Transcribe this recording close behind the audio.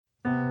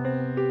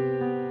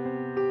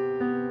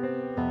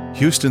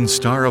Houston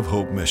Star of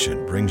Hope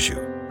Mission brings you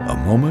a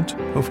moment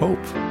of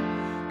hope.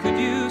 Could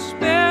you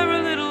spare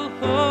a little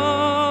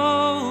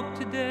hope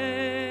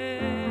today?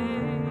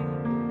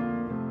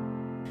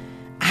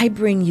 I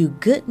bring you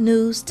good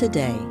news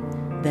today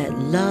that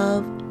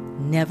love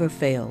never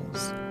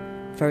fails.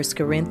 1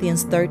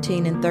 Corinthians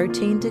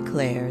 13:13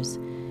 declares,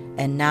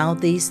 "And now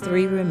these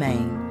three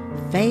remain,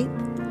 faith,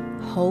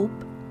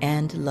 hope,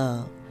 and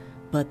love.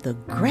 But the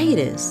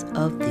greatest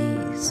of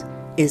these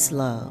is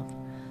love."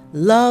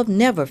 Love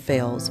never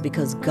fails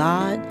because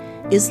God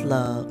is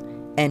love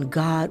and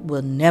God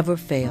will never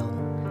fail.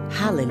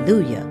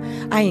 Hallelujah.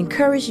 I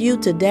encourage you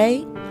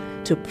today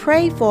to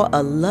pray for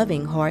a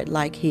loving heart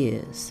like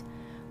His.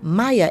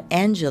 Maya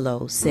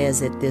Angelou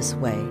says it this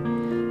way: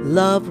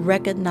 love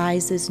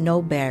recognizes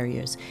no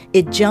barriers.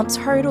 It jumps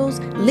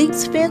hurdles,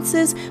 leaps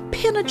fences,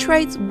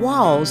 penetrates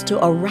walls to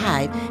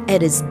arrive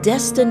at its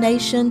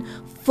destination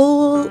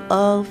full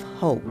of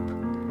hope.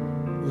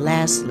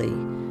 Lastly,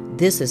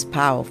 this is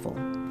powerful.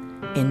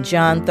 In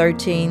John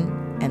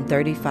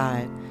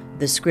 13:35,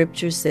 the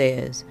scripture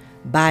says,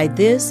 "By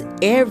this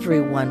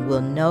everyone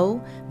will know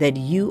that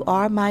you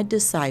are my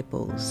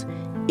disciples,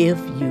 if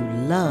you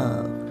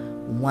love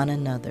one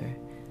another."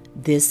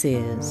 This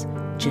is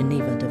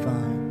Geneva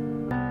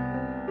Devon.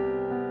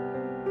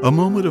 A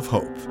Moment of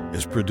Hope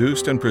is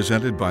produced and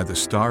presented by the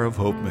Star of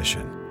Hope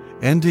Mission,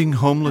 ending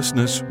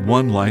homelessness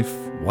one life,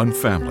 one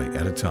family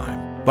at a time,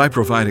 by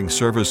providing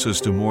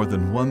services to more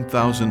than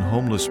 1,000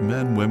 homeless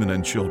men, women,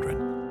 and children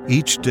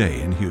each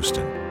day in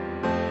Houston.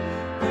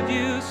 Could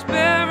you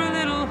spare a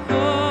little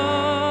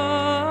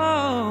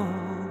hope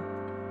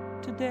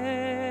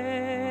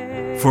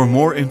today? For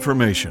more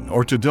information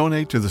or to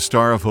donate to the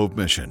Star of Hope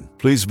Mission,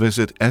 please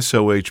visit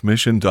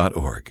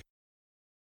sohmission.org.